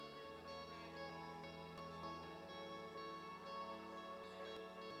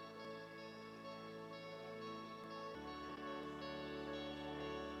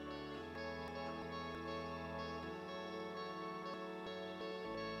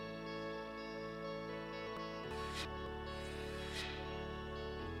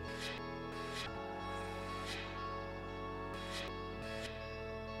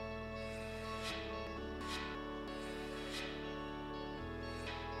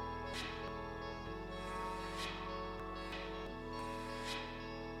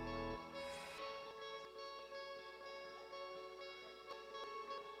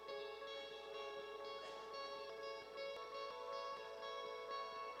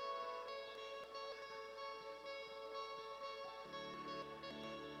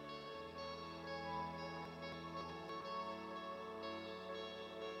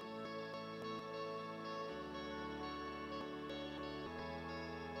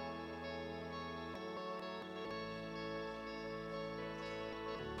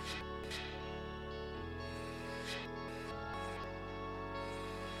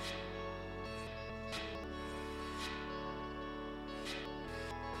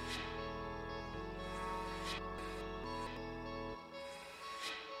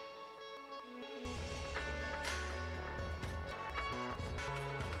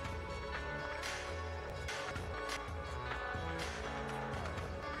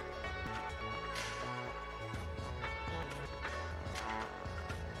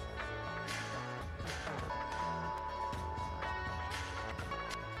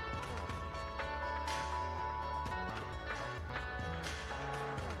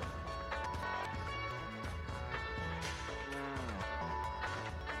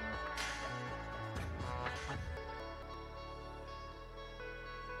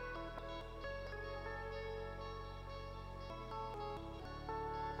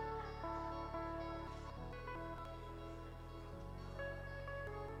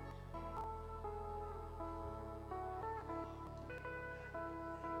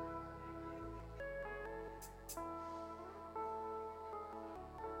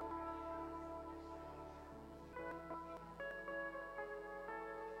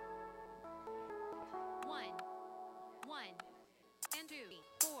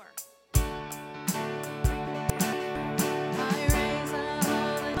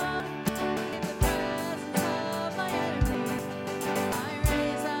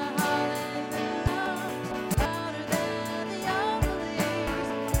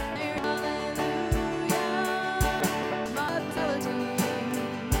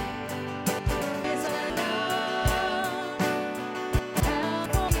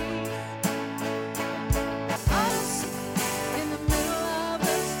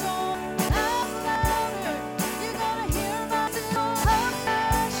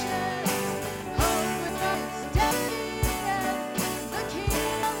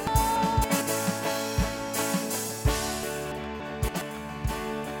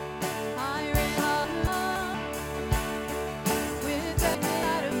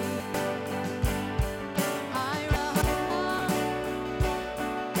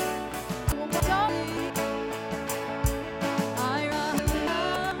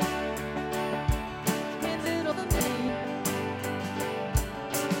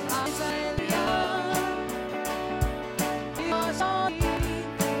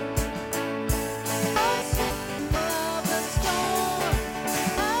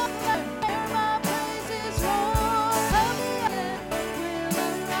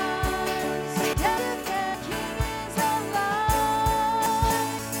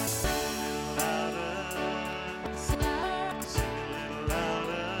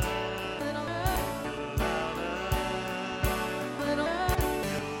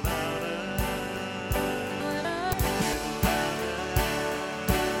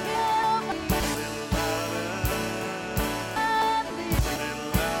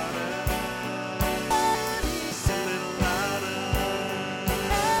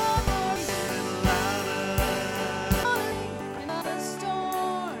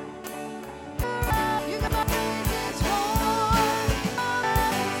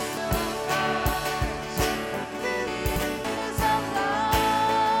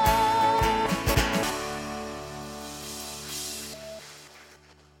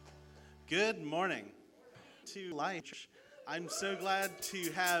Good morning to Life Church. I'm so glad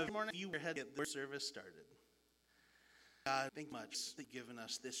to have you ahead get the service started. God, thank you much for giving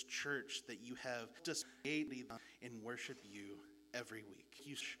us this church that you have just made and worship you every week.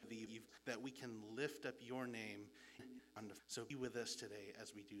 You that we can lift up your name. So be with us today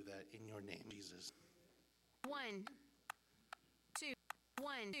as we do that in your name, Jesus. 1, 2,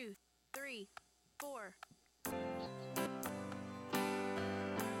 1, 2, 3, 4.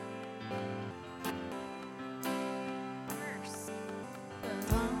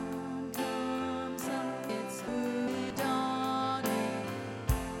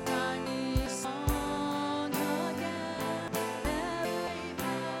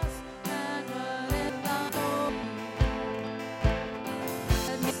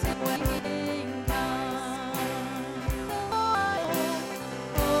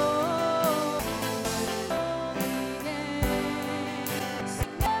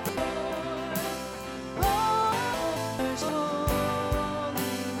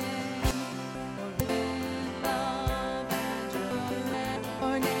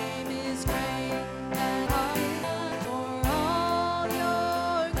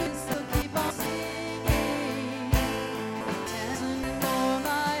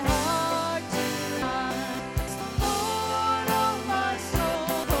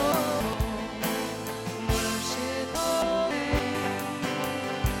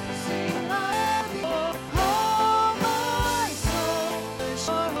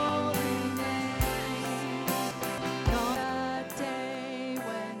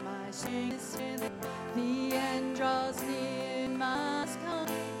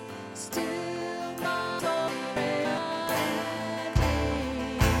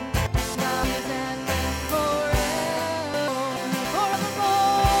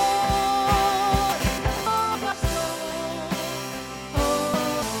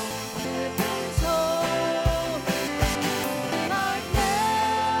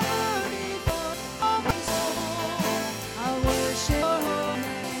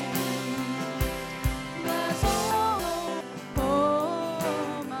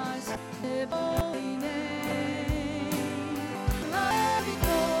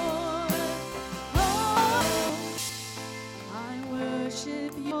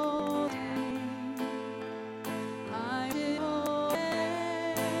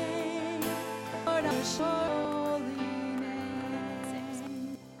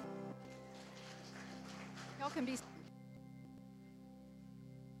 Y'all can be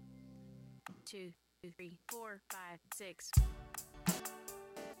 2, 3, 4, 5, 6.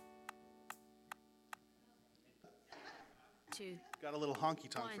 Two. Got a little honky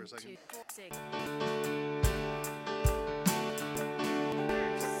tonk 1, for a second. 2, 4, 6. To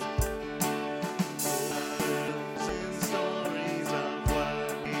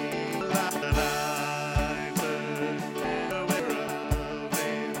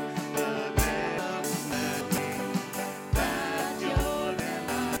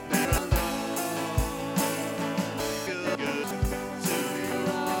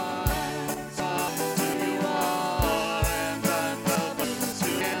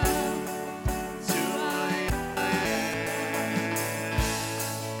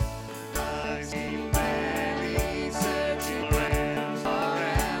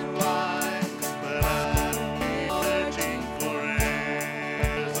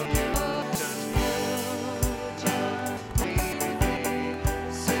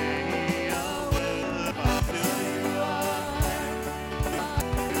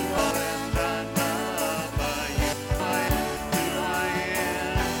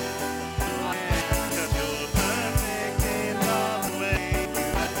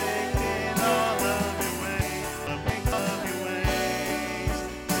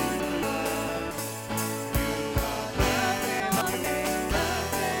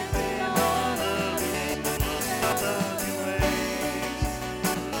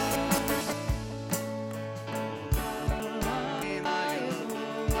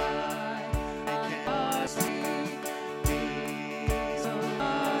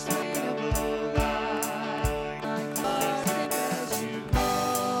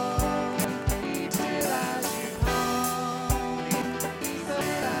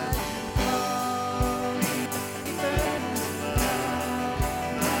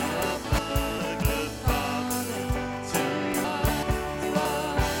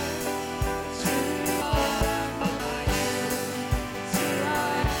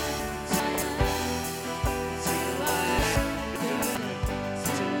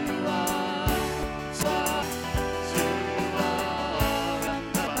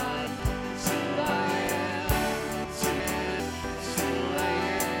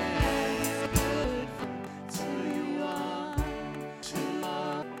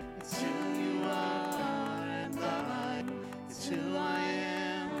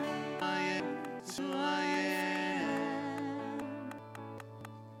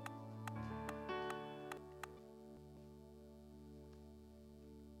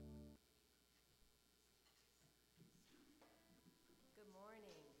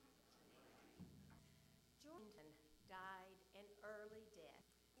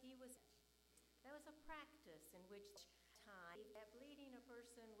practice in which time that bleeding a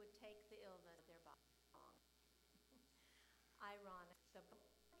person would take the illness of their body long. Ironic, the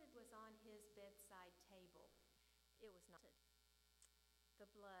blood was on his bedside table. It was not the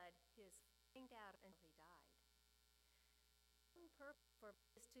blood, his flowed out until he died. One purpose for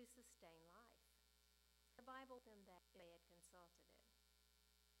is to sustain life. The Bible told them that they had consulted it.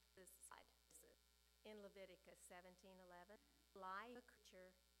 This side in Leviticus 17:11, life of a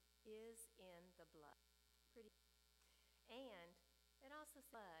creature is in the blood. Pretty. And it also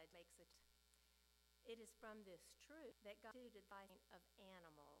blood makes it. It is from this truth that God instituted the binding of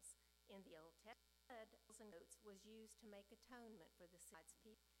animals in the Old Testament. Blood and goats was used to make atonement for the sins of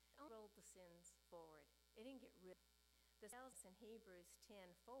people. It rolled the sins forward. It didn't get rid of them. The tells in Hebrews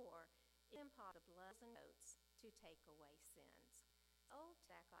 10:4, it imparted the blood and goats to take away sins. Old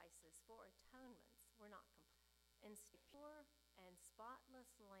sacrifices for atonements were not complete. Instead, pure and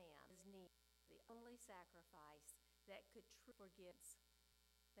spotless lamb is needed. The only sacrifice that could truly forgive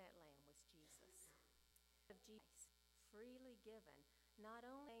that lamb was Jesus. Of Jesus, freely given, not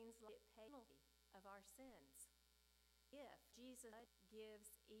only means the penalty of our sins. If Jesus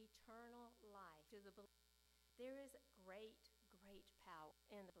gives eternal life to the believer, there is great, great power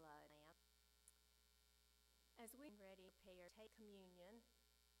in the blood of the lamb. As we ready to prepare, take communion,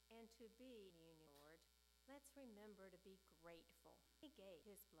 and to be union, Lord, let's remember to be grateful. He gave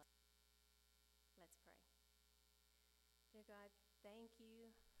his blood. Let's pray. Dear God, thank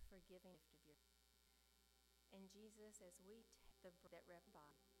you for giving the gift of your. And Jesus, as we take the bread that rep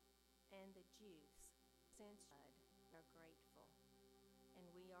body and the juice, since blood, are grateful, and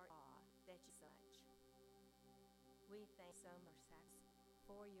we are awed that you such. We thank so much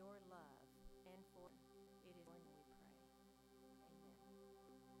for your love and for it is when we pray.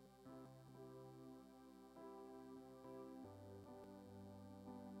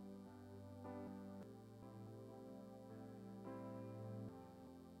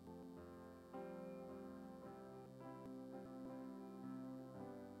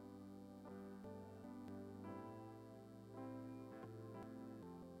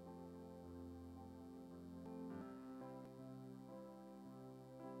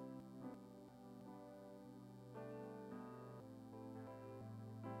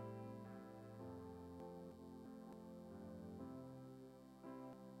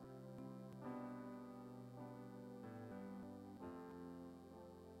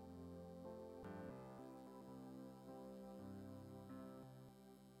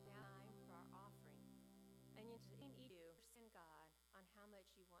 How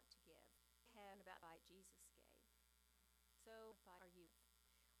much you want to give. Have about what Jesus gave. So are you.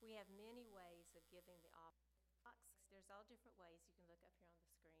 We have many ways of giving the offering. There's all different ways. You can look up here on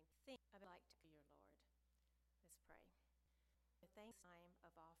the screen. Think I'd like to your Lord. Let's pray. The thanks time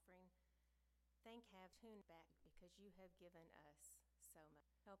of offering. Thank have tuned back because you have given us so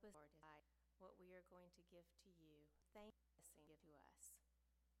much. Help us, Lord, decide what we are going to give to you. Thank us and give to us.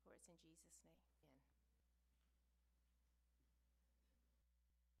 For it's in Jesus' name. Amen.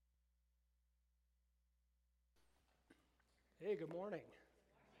 Hey, good morning.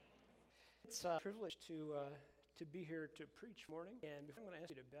 It's a privilege to be here to preach morning, and I'm going to ask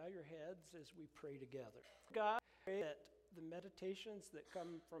you to bow your heads as we pray together. God, I pray that the meditations that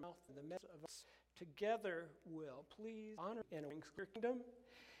come from mouth and the message of us together will please honor and wings your kingdom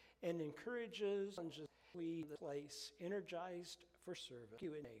and encourages and just leave the place energized for service. Thank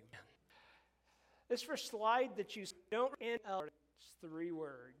you in name. This first slide that you don't end out, it's 3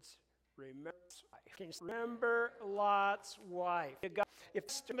 words. Remember Lot's wife. If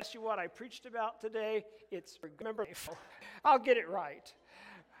to ask you what I preached about today, it's remember. I'll get it right.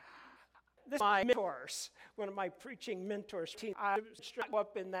 This is my mentors, one of my preaching mentors. I was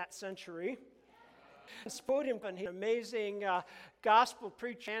up in that century. I spoke him on his amazing gospel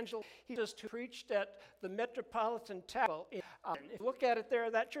preacher, Angela. He just preached at the Metropolitan Chapel. If you look at it there,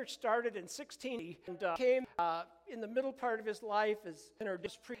 that church started in 16 and came in the middle part of his life as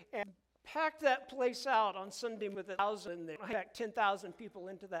and packed that place out on Sunday with 1,000. They packed 10,000 people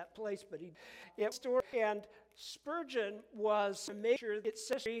into that place, but and Spurgeon was to make sure it's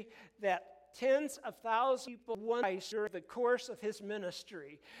history that tens of thousands of people won Christ during the course of his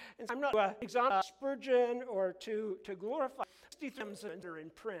ministry. And I'm not to exonerate Spurgeon or to glorify. 60,000 are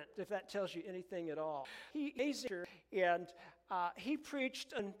in print, if that tells you anything at all. He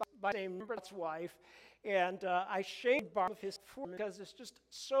preached by the name of Lot's wife. And I shamed Barb of his form because it's just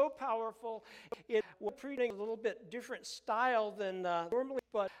so powerful. We're preaching a little bit different style than normally,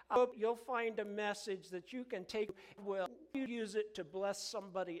 but I hope you'll find a message that you can take. Will you use it to bless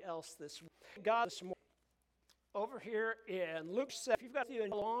somebody else this week? God, this morning. Over here in Luke 7, if you've got you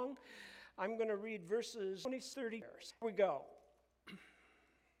along, I'm going to read verses 20 to 30. Here we go.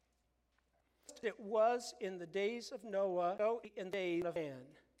 It was in the days of Noah, so in the days of man.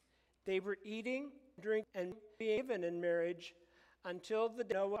 They were eating, drinking, and being given in marriage until the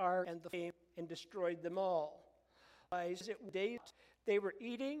day of Noah and the came and destroyed them all. As it was days, they were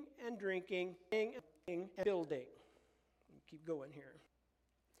eating and drinking and building. Keep going here.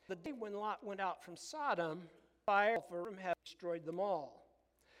 The day when Lot went out from Sodom, fire from heaven destroyed them all.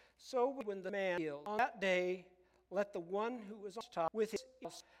 So when the man healed on that day, let the one who was on top with his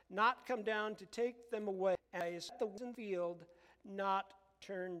house not come down to take them away, as the ones in the field not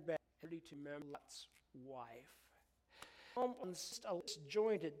turn back. To remember Lot's wife. It's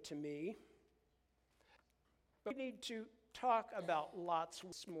disjointed to me, but we need to talk about Lot's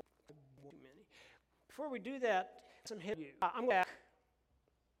wife more. Before we do that, some history. I'm going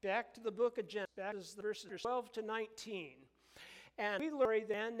back to the book of Genesis, back to verses 12 to 19. And we learn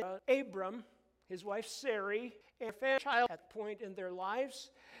then Abram, his wife Sarai, and a child at the point in their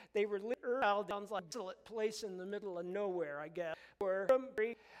lives. They were living down a desolate place in the middle of nowhere, I guess, where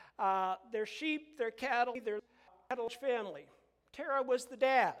their sheep, their cattle, their family. Terah was the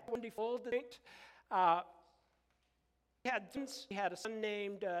dad. He had a son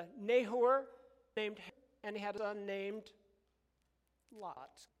named Nahor, and he had a son named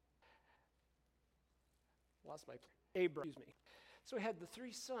Lot. Lost my Abram, excuse me. So he had the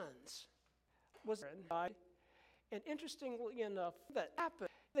three sons. And interestingly enough, that happened.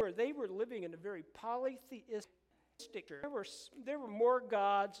 They were living in a very polytheistic church. There were more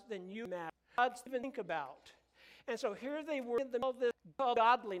gods than you gods even think about. And so here they were in the middle of this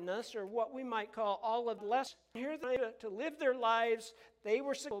godliness, or what we might call all of less. Here they to live their lives. They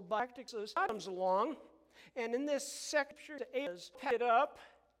were simple practices. God comes along, and in this section, is it up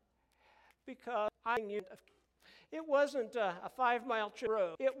because it wasn't a 5-mile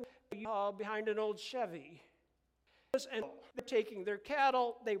road. It was behind an old Chevy. And they're taking their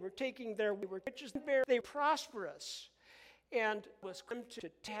cattle, they were taking their riches, they were prosperous, and it was come to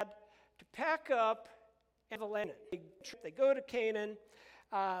pack up and have a land. They go to Canaan,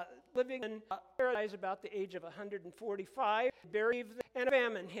 living in paradise about the age of 145, buried, and a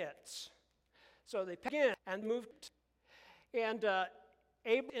famine hits. So they pack in and moved, and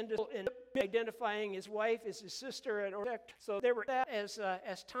Abram identifying his wife as his sister and so they were that as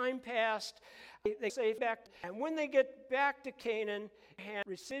time passed, they say back, and when they get back to Canaan, and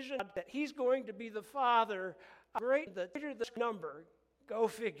decision that he's going to be the father, the greater the number, go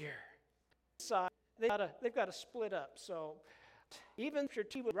figure. So they've got to split up. So even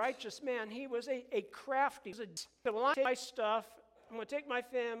if he was a righteous man, he was a crafty. Well, I take my stuff. I'm going to take my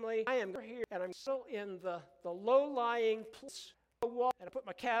family. I am here, and I'm still in the low-lying place. And I put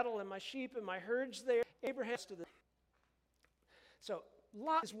my cattle and my sheep and my herds there. Abraham's to the. So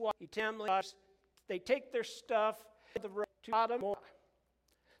Lot is what he families. They take their stuff to the road to Sodom.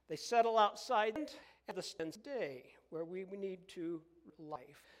 They settle outside at the day where we need to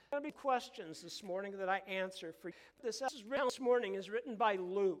life. There will be questions this morning that I answer for you. This morning is written by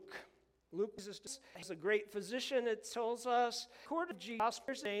Luke. Luke is a great physician, it tells us, recorded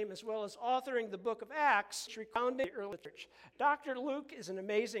Jesus' name, as well as authoring the book of Acts, which recounted the early church. Dr. Luke is an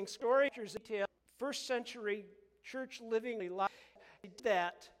amazing story. First century church living life.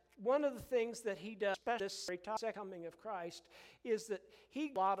 That one of the things that he does, especially the second coming of Christ, is that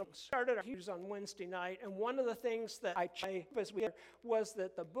he started our Hebrews on Wednesday night, and one of the things that I was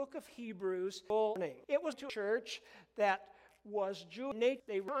that the book of Hebrews, it was to a church that was Jewish.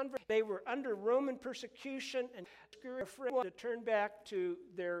 They were under Roman persecution and afraid to turn back to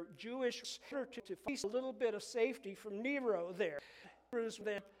their Jewish to face a little bit of safety from Nero there.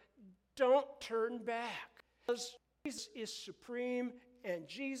 Then don't turn back, because Jesus is supreme, and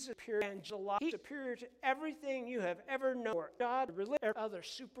Jesus is superior to everything you have ever known. God, every other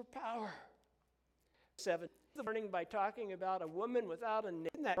superpower. 7. The morning by talking about a woman without a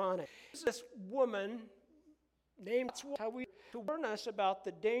name. This woman named how we to warn us about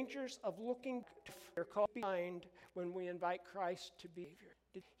the dangers of looking to call behind when we invite Christ to be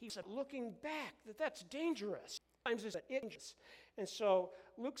here. He said, looking back, that's dangerous. Sometimes it's dangerous. And so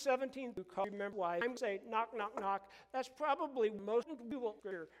Luke 17, remember why I'm saying knock, knock, knock. That's probably most we will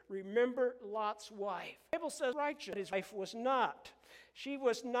remember Lot's wife. The Bible says righteous. His wife was not. She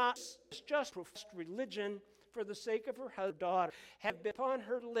was not just professed religion for the sake of her daughter. Have been upon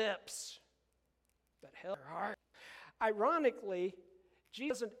her lips, but held her heart. Ironically,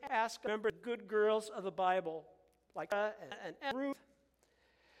 Jesus doesn't ask, remember the good girls of the Bible, like and Ruth,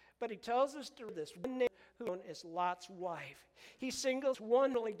 but he tells us to this one name who is Lot's wife. He singles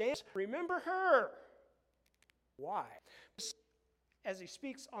one only dance. Remember her. Why? as he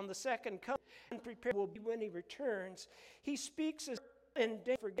speaks on the second coming and prepare will be when he returns, he speaks as in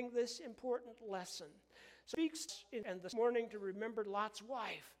day for getting this important lesson. Speaks and this morning to remember Lot's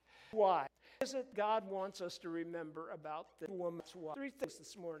wife. Why? Is it God wants us to remember about the woman's wife? Three things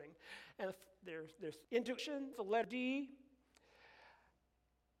this morning. And there's intuition, the letter D.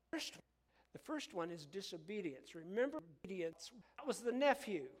 The first one is disobedience. Remember obedience. That was the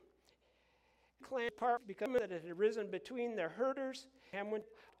nephew. Clan part because that it had arisen between their herders and went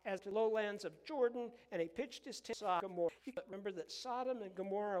as to lowlands of Jordan, and he pitched his tent in Gomorrah. Remember that Sodom and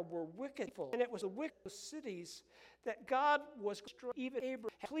Gomorrah were wicked, and it was the wicked cities that God was destroying. Even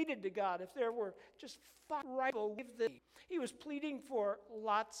Abraham pleaded to God if there were just 5 rifles, give them. He was pleading for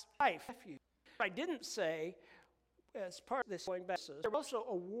Lot's wife. I didn't say, as part of this going back, there was also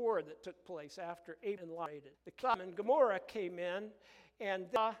a war that took place after Abraham and Lot. The Sodom and Gomorrah came in, and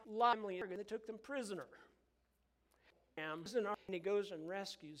they took them prisoner. And he goes and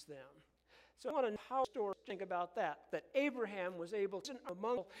rescues them. So I want to know how stories think about that Abraham was able to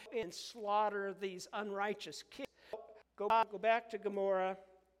among and slaughter these unrighteous kids. Go back to Gomorrah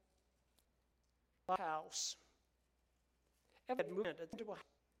house. But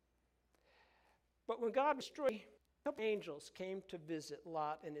when God destroyed, a couple angels came to visit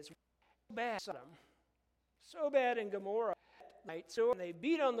Lot and his bad Sodom. So bad in Gomorrah at night. So they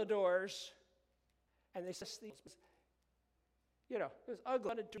beat on the doors and they said, it was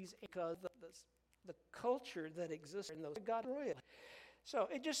ugly because the culture that exists in those God royal. So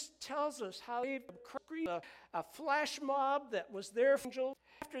it just tells us how a flash mob that was there after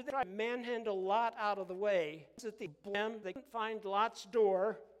they tried to manhandle Lot out of the way. They couldn't find Lot's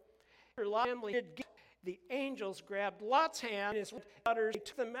door. The angels grabbed Lot's hand and his daughters. They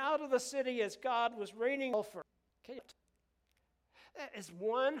took them out of the city as God was raining sulfur. That is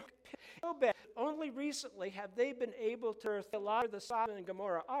one so bad. Only recently have they been able to earth a lot of the Sodom and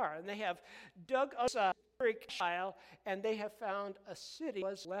Gomorrah are, and they have dug a child, and they have found a city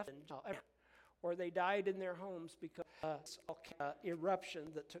was left in, or they died in their homes because of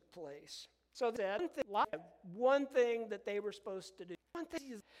eruption that took place. So that one thing that they were supposed to do. One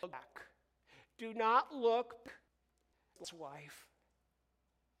thing is look back. Do not look. His wife.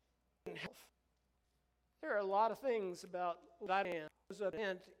 There are a lot of things about that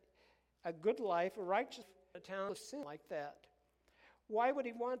and a good life, a righteous a town of sin like that. Why would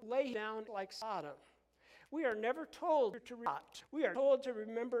he want to lay down like Sodom? We are never told to rot. We are told to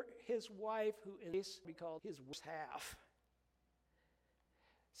remember his wife, who is called his worst half.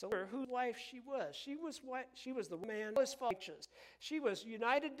 So whose wife she was? She was the man who was righteous. She was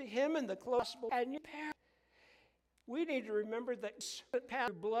united to him in the close and your parents. We need to remember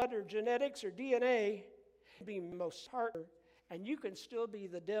that blood or genetics or DNA be most harder, and you can still be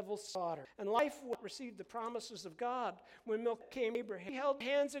the devil's daughter. And life will receive the promises of God. When milk came Abraham, he held the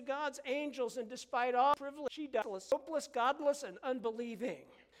hands of God's angels, and despite all privilege, she died hopeless, godless, and unbelieving.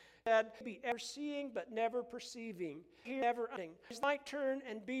 That be ever seeing but never perceiving, never ending. She might turn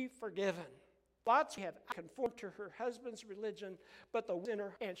and be forgiven. Lots have conformed to her husband's religion, but the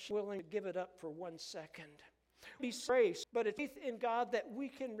sinner and she willing to give it up for 1 second. Be grace, but it's faith in God that we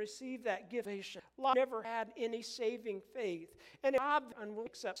can receive that gift. Lot never had any saving faith, and God will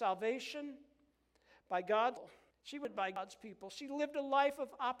accept salvation by God. She would by God's people. She lived a life of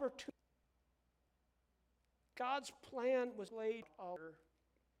opportunity. God's plan was laid out,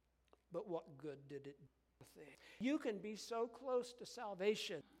 but what good did it do? You can be so close to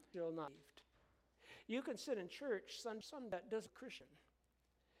salvation, still not saved. You can sit in church, some that doesn't Christian.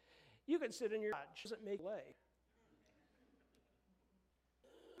 You can sit in your lodge, doesn't make way.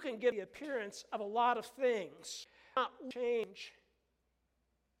 You can give the appearance of a lot of things, not change.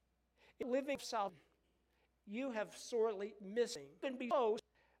 In living salvation, you have sorely missing. You can be close,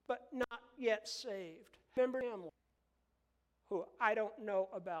 but not yet saved. Remember him, who I don't know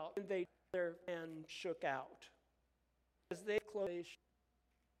about, and they their hand shook out as they closed,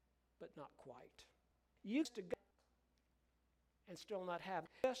 but not quite. Used to go and still not have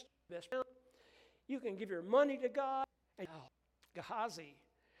best friend. You can give your money to God. And Gehazi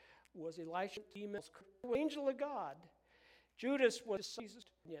was Elisha's angel of God. Judas was Jesus.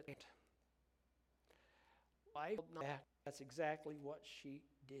 Yet that's exactly what she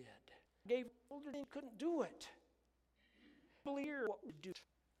did. Gave older and couldn't do it. Believe what we do.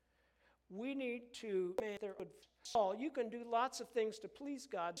 We need to make their good. Saul, you can do lots of things to please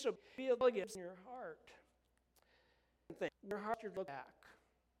God. So feel in your heart. In your heart, you look back.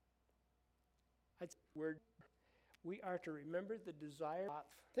 We are to remember the desire. I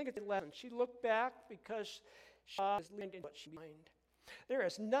think it's 11. She looked back because she was leaned in what she mind. There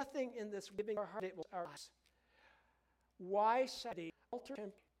is nothing in this giving our heart it will ours. Why Saturday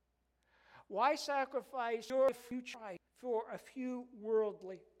altar? Why sacrifice your future for a few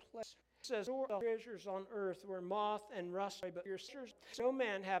worldly pleasures? It says, "Store treasures on earth where moth and rust, but your treasures, no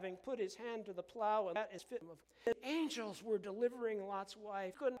man having put his hand to the plow, and that is fit of." The angels were delivering Lot's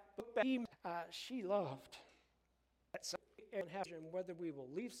wife. Couldn't look back. She loved. That's whether we will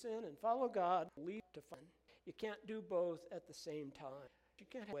leave sin and follow God, lead to fun. You can't do both at the same time. You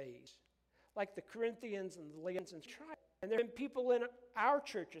can't have ways. Like the Corinthians and the Galatians and try. And there have been people in our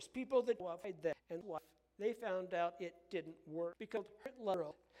churches, people that tried that, and they found out it didn't work because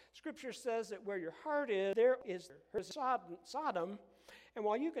literal. Scripture says that where your heart is, there is Sodom, and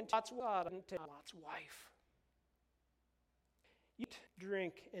while you can Lot's Sodom to Lot's wife. Eat,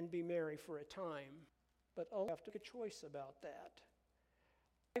 drink, and be merry for a time, but I'll have to make a choice about that.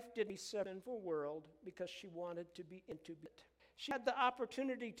 Wife didn't be sinful world because she wanted to be into it. She had the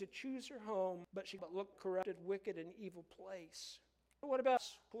opportunity to choose her home, but she looked corrupted, wicked, and evil place. What about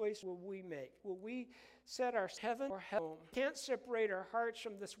choice will we make? Will we set our heaven or home? Can't separate our hearts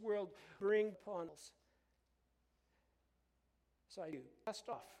from this world, bring upon us. So you cast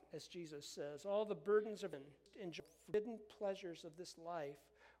off, as Jesus says, all the burdens of enjoy forbidden pleasures of this life.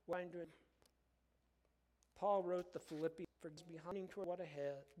 Paul wrote the Philippians, for behind toward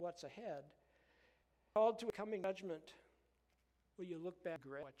what's ahead. Called to a coming judgment. Will you look back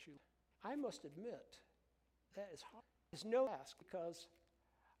at what you? I must admit, that is hard. It's no task because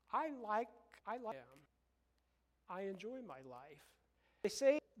I enjoy my life. They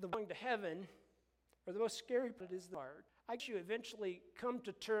say the going to heaven, or the most scary part is the part. I guess you eventually come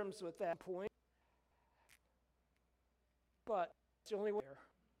to terms with that point, but it's the only way.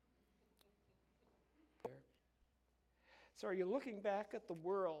 So are you looking back at the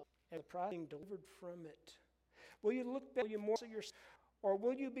world and the product being delivered from it? Will you look back, will you more so yourself, or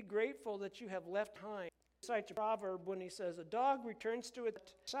will you be grateful that you have left behind? He cites a proverb when he says, "A dog returns to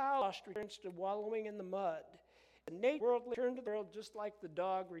its sow, returns to wallowing in the mud. The nature world returns to the world just like the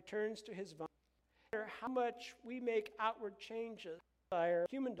dog returns to his vine." No matter how much we make outward changes,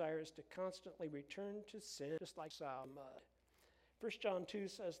 human desire is to constantly return to sin, just like sow mud. 1 John 2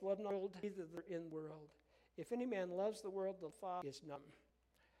 says, "Love not the world, neither in the world. If any man loves the world, the Father is not."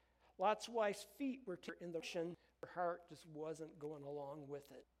 Lot's wife's feet were in the ocean. Her heart just wasn't going along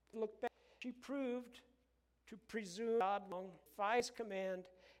with it. Look back. She proved to presume God defies command,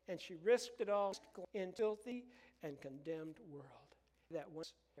 and she risked it all in a filthy and condemned world that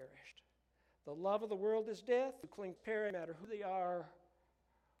once perished. The love of the world is death. Who cling perish, no matter who they are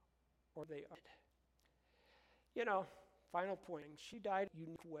or they are. You know, final point. She died a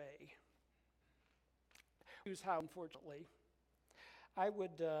unique way. Here's how, unfortunately, I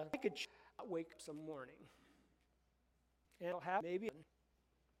could wake up some morning. And it'll happen, maybe,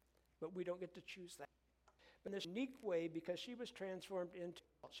 but we don't get to choose that. But in this unique way, because she was transformed into,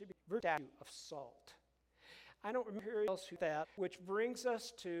 she became a statue of salt. I don't remember who else who that, which brings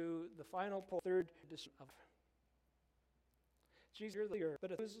us to the final third edition of Jesus, you're the earth,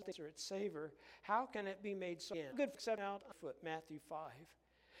 but if it loses its savor, how can it be made so again? Good except out of foot, Matthew 5.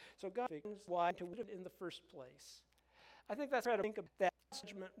 So God figures why to it in the first place. I think that's right to think of that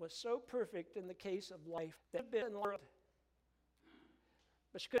judgment was so perfect in the case of life that had been in the world.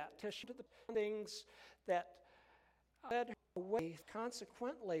 But she could not test to the things that led her away.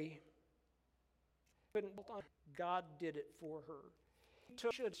 Consequently, God did it for her. He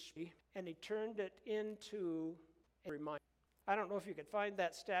took it and he turned it into a reminder. I don't know if you could find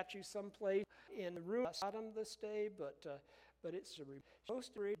that statue someplace in the room of Sodom this day, but it's a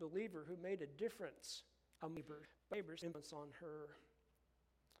most believer who made a difference. A neighbor's influence on her.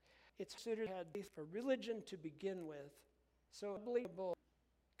 It's considered had a religion to begin with, so unbelievable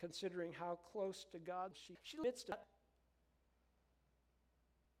considering how close to God she admits to.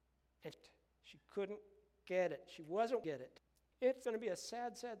 And she couldn't get it. She wasn't get it. It's going to be a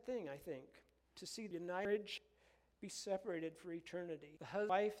sad, sad thing, I think, to see the marriage be separated for eternity. The husband and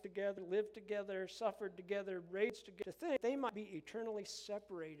wife together, lived together, suffered together, raised together. To think they might be eternally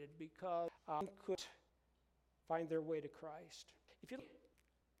separated because could find their way to Christ. If you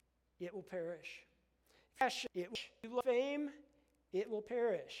it will perish. If you love fame, it will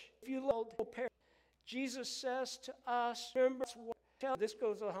perish. If you love, it will perish. Jesus says to us, remember what this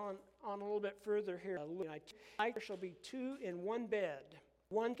goes on a little bit further here. There shall be two in one bed,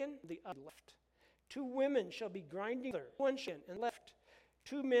 one can the other left. Two women shall be grinding together, one shin and left.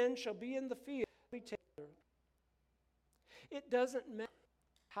 Two men shall be in the field. It doesn't matter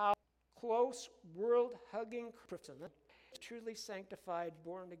how close, world-hugging person, truly sanctified,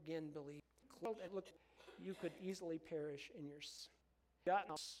 born-again believer. You could easily perish in your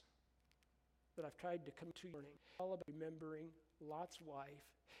sins. But I've tried to come to you morning, all about remembering Lot's wife,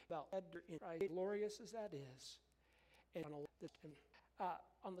 about Edgar in Christ, glorious as that is. And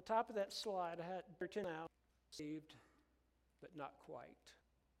on the top of that slide, I had written out, saved, but not quite.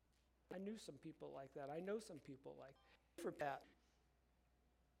 I knew some people like that. I know some people like that. For that.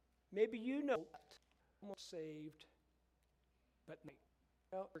 Maybe you know that. Almost saved, but not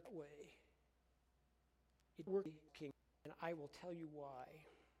that way. It's working, and I will tell you why.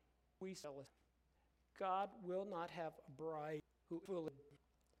 We sell it. God will not have a bride who will.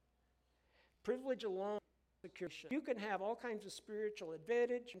 Privilege alone secures. You can have all kinds of spiritual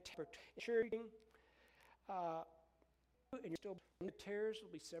advantage and maturity, and you're still the tares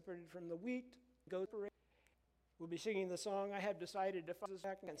will be separated from the wheat. Go for it. We'll be singing the song. I have decided to find this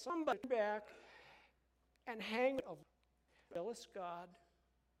back and somebody back and hang a jealous God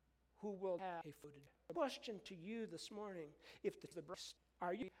who will have a footed. Question to you this morning: if the breast,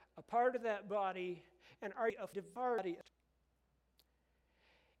 are you a part of that body, and are you a divided?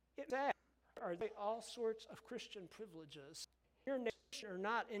 It's sad. Are they all sorts of Christian privileges? Your nation or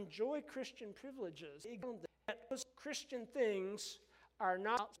not enjoy Christian privileges. Those Christian things are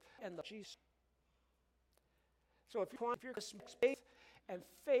not and the Jesus. So if you're faith and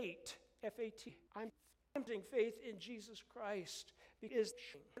fate, F-A-T, I'm planting faith in Jesus Christ. Because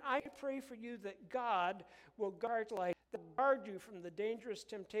I pray for you that God will guard you from the dangerous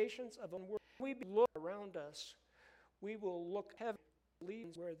temptations of unworthy. We look around us. We will look heaven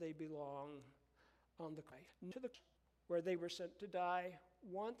where they belong, on the Christ, to the where they were sent to die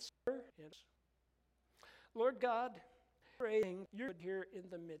once. Lord God, praying you're here in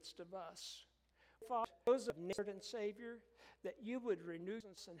the midst of us. Father, those of Lord and Savior, that you would renew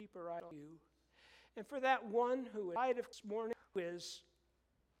us and keep our eye on you. And for that one who died this morning, who is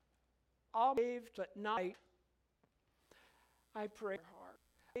all saved at night, I pray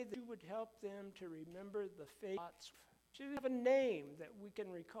that you would help them to remember the faith. She have a name that we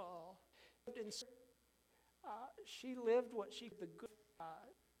can recall. She lived what she the good.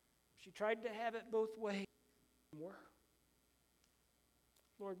 She tried to have it both ways. Lord,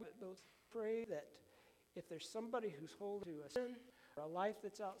 both pray that if there's somebody who's holding to a sin or a life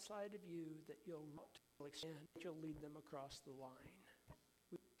that's outside of you, that you'll extend, you'll lead them across the line.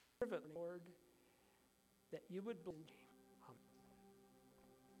 We serve it, Lord, that you would believe.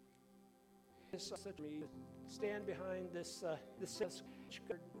 Stand behind this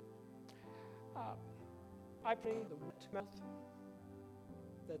I pray the mouth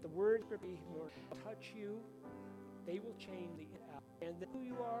that the word will be more touch you. They will change the out, and that who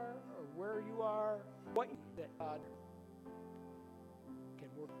you are or where you are, what that God can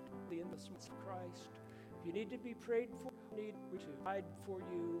work in the midst of Christ. If you need to be prayed for, you need to provide for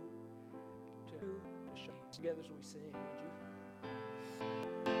you to show together as we sing. Would you?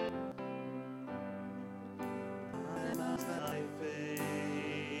 Thy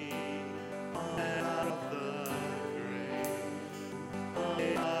faith out of the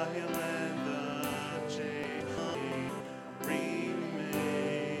grave, I and the chain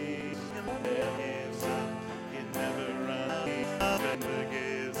remains. It never gives up, it never runs up, it never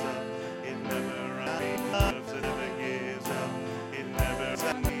gives up, it never runs up, it never gives up, it never runs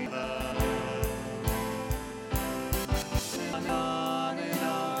up. On and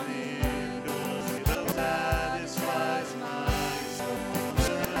on it goes, it satisfies my soul.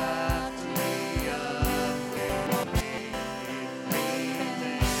 Wrapped me up in it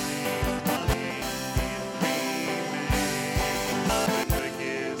remains. It never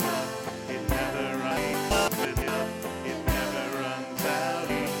gives up, it never runs up, it never runs out,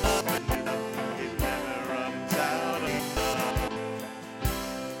 it never runs out.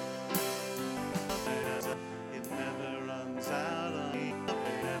 It never runs out of me.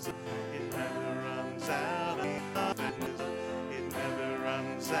 It never runs out of me. It never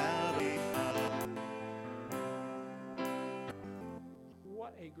runs out of me.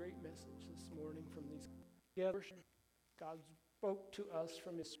 What a great message this morning from these together. God spoke to us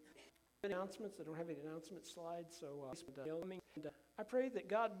from his announcements. I don't have any announcement slides, so I pray that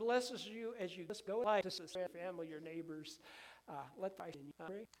God blesses you as you just go out to your family, your neighbors. Let I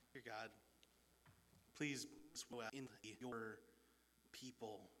pray. Dear God, please swell in your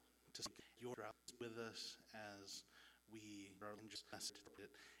people to speak your drops with us as we just message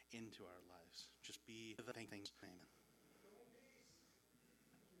it into our lives. Just be the things. Amen.